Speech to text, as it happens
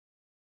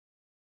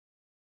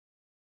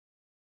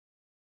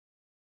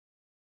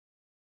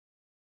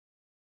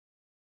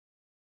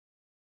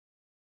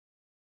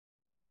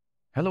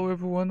Hello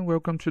everyone,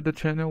 welcome to the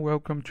channel,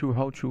 welcome to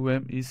How to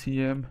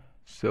ECM.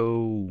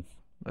 So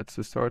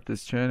let's start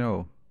this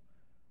channel.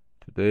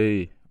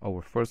 Today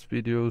our first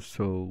video,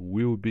 so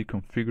we'll be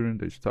configuring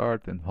the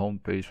start and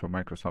home page for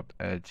Microsoft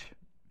Edge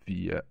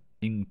via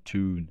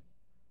Intune.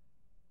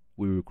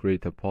 We will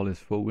create a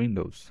policy for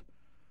Windows.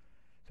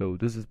 So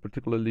this is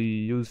particularly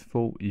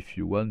useful if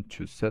you want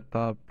to set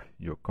up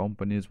your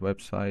company's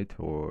website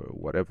or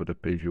whatever the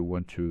page you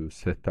want to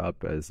set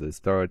up as a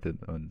start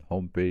and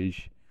home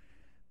page.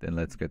 Then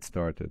let's get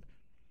started.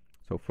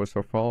 So first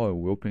of all, I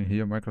will open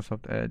here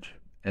Microsoft Edge,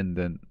 and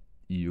then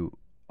you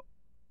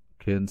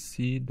can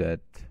see that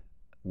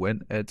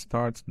when Edge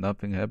starts,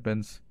 nothing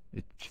happens.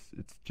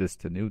 It's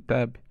just a new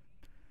tab.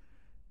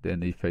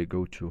 Then if I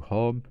go to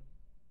Home,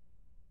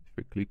 if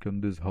I click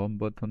on this Home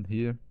button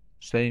here,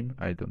 same,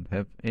 I don't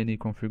have any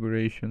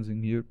configurations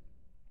in here.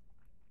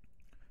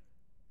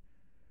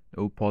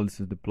 No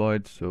policies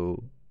deployed,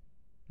 so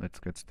let's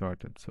get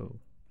started. So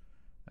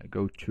I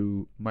go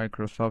to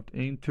Microsoft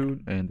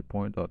Intune and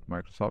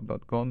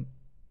point.microsoft.com.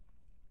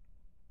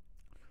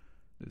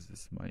 This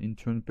is my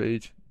Intune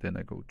page. Then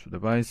I go to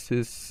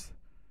Devices,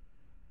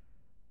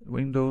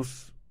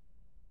 Windows,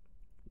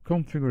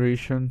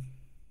 Configuration.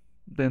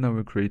 Then I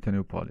will create a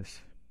new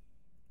policy.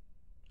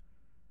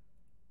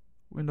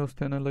 Windows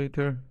 10 and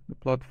later, the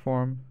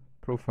platform,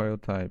 profile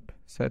type,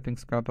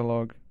 settings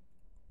catalog.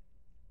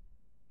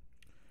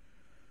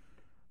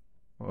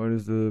 What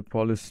is the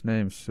policy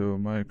name? So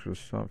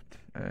Microsoft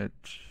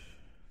Edge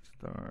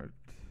start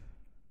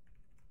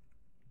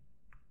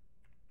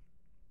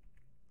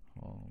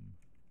home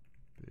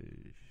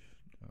page.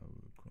 I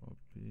will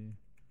copy,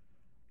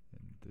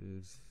 and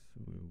this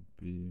will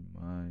be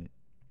my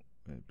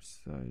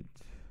website.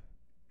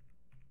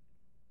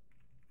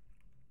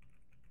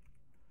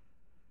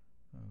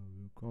 I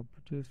will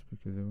copy this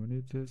because I will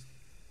need this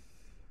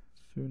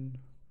soon.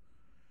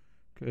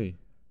 Okay.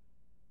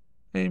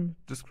 Name,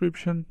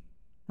 description.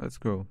 Let's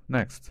go.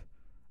 Next.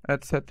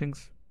 Add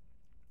settings.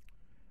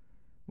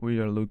 We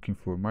are looking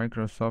for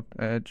Microsoft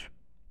Edge.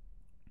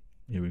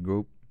 Here we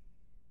go.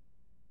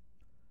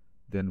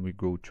 Then we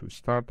go to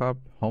Startup,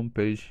 Home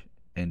Page,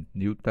 and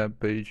New Tab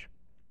Page.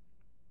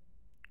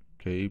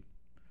 Okay.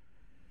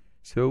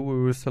 So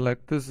we will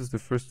select, this is the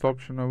first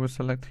option I will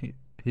select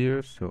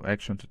here. So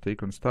action to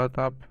take on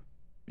startup.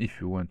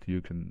 If you want,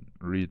 you can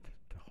read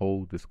the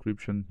whole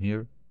description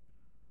here.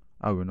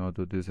 I will not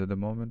do this at the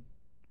moment.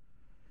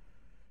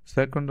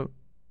 Second,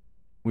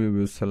 we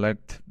will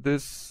select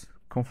this,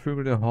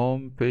 configure the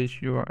home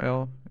page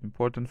URL,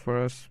 important for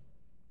us.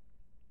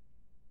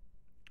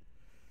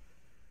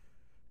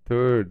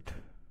 Third,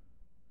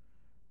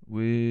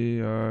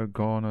 we are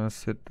gonna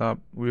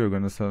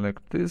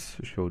select this,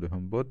 show the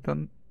home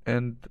button,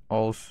 and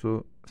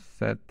also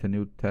set the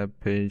new tab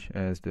page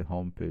as the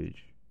home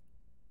page.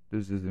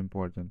 This is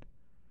important.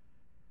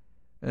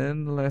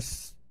 And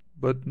last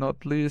but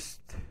not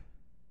least,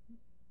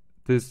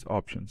 this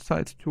option,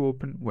 sites to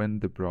open when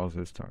the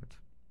browser starts.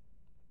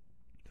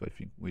 So I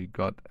think we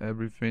got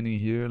everything in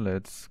here.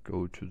 Let's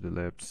go to the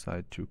left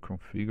side to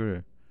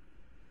configure.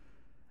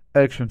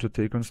 Action to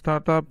take on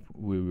startup.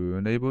 We will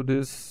enable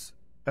this.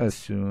 As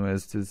soon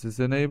as this is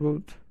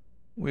enabled,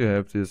 we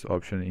have this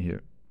option in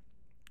here.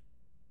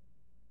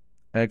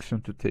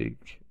 Action to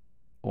take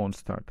on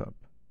startup.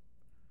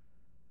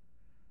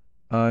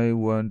 I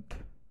want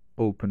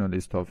open a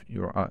list of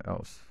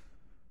URLs.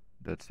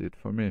 That's it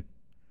for me.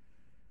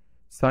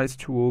 Sites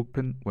to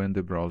open when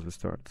the browser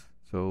starts.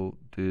 So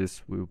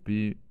this will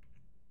be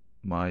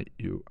my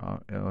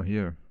URL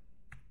here,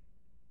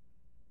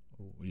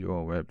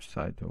 your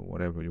website or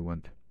whatever you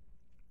want.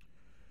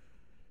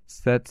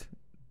 Set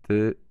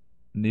the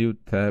new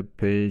tab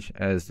page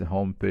as the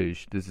home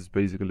page. This is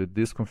basically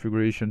this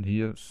configuration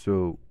here.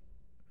 So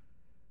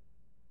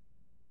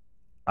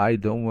I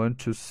don't want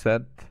to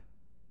set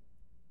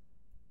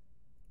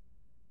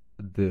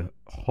the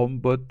home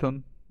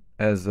button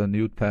as a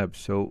new tab,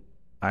 so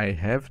I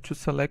have to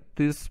select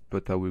this,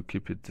 but I will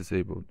keep it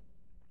disabled.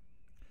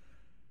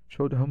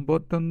 Show the home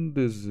button.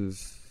 This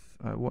is,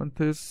 I want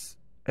this,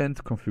 and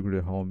configure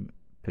the home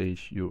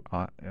page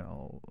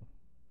URL,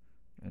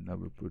 and I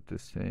will put the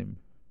same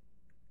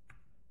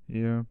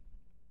here.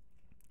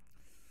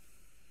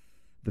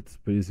 That's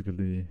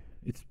basically,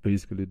 it's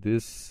basically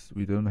this.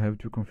 We don't have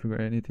to configure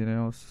anything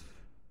else.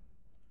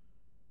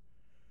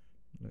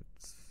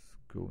 Let's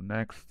go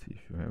next.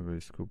 If you have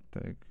a scope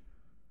tag,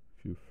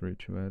 feel free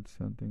to add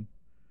something.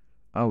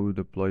 I will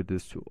deploy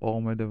this to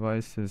all my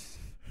devices.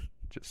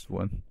 Just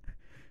one.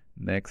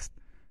 Next.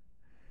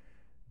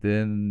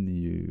 Then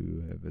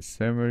you have a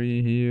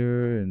summary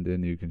here, and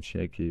then you can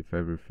check if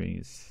everything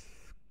is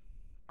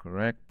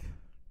correct.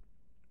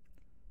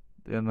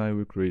 Then I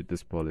will create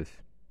this policy.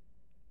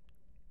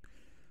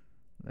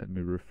 Let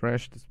me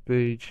refresh this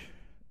page.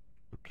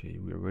 Okay,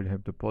 we already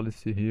have the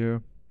policy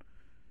here.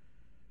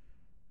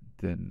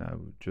 Then I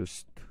will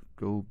just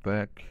go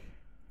back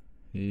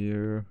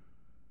here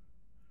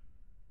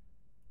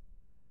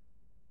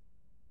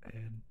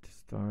and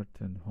start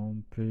and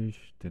home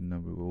page. Then I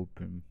will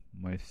open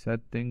my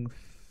settings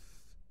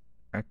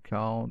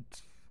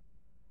account,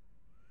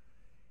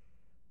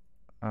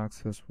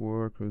 access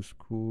workers,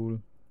 cool,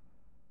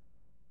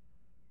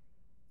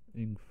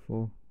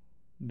 info,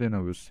 then I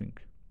will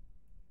sync.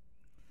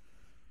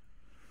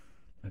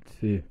 Let's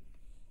see.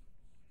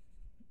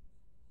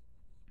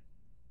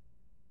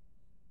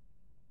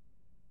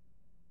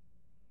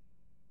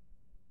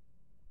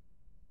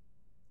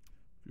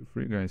 Feel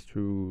free guys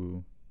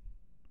to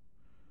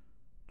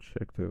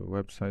check the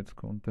website's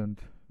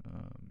content.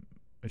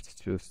 It's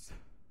just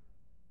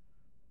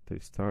the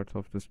start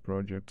of this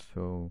project,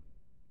 so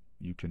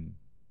you can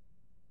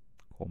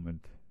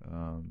comment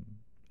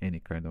any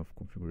kind of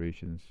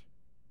configurations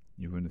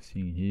you want to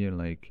see here,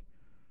 like,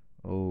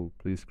 oh,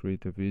 please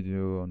create a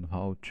video on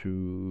how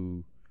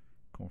to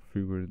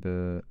configure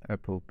the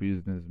Apple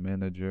Business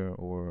Manager,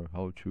 or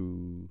how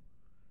to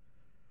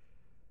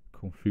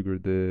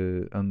configure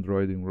the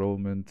Android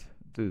enrollment.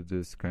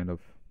 This kind of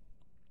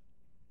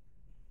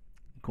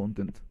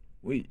content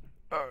we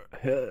are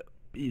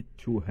happy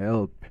to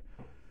help.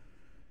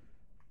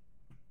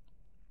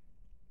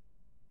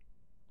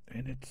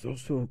 And it's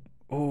also,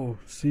 oh,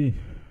 see,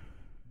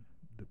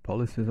 the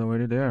policy is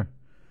already there,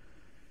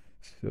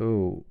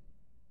 so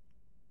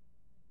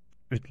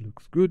it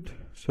looks good.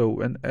 So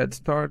when ad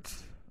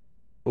starts,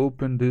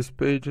 open these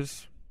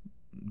pages.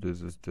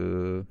 This is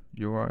the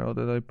URL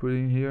that I put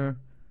in here.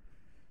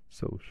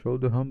 So show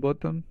the home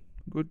button,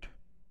 good.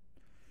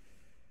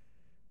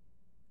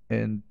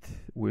 And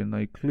when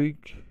I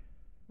click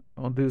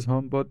on this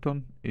home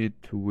button,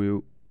 it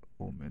will,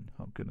 oh man,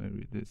 how can I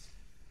read this?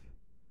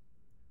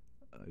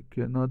 I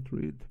cannot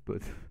read,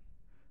 but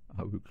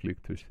I will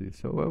click to see.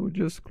 So I will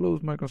just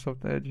close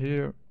Microsoft Edge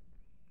here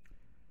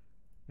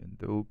and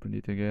open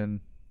it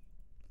again.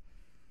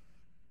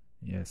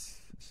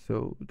 Yes,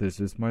 so this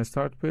is my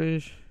start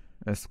page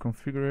as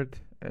configured,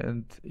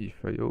 and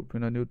if I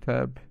open a new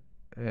tab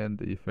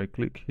and if I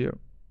click here,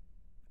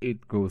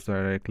 it goes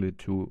directly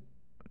to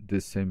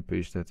this same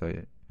page that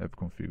I have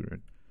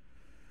configured.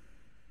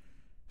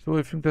 So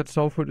I think that's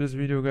all for this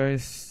video,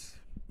 guys.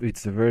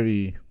 It's a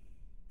very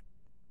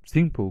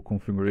simple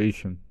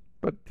configuration,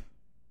 but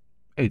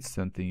it's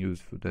something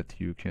useful that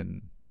you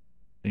can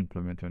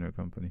implement on your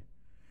company.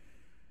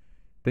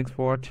 Thanks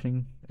for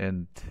watching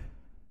and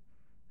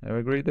have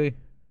a great day.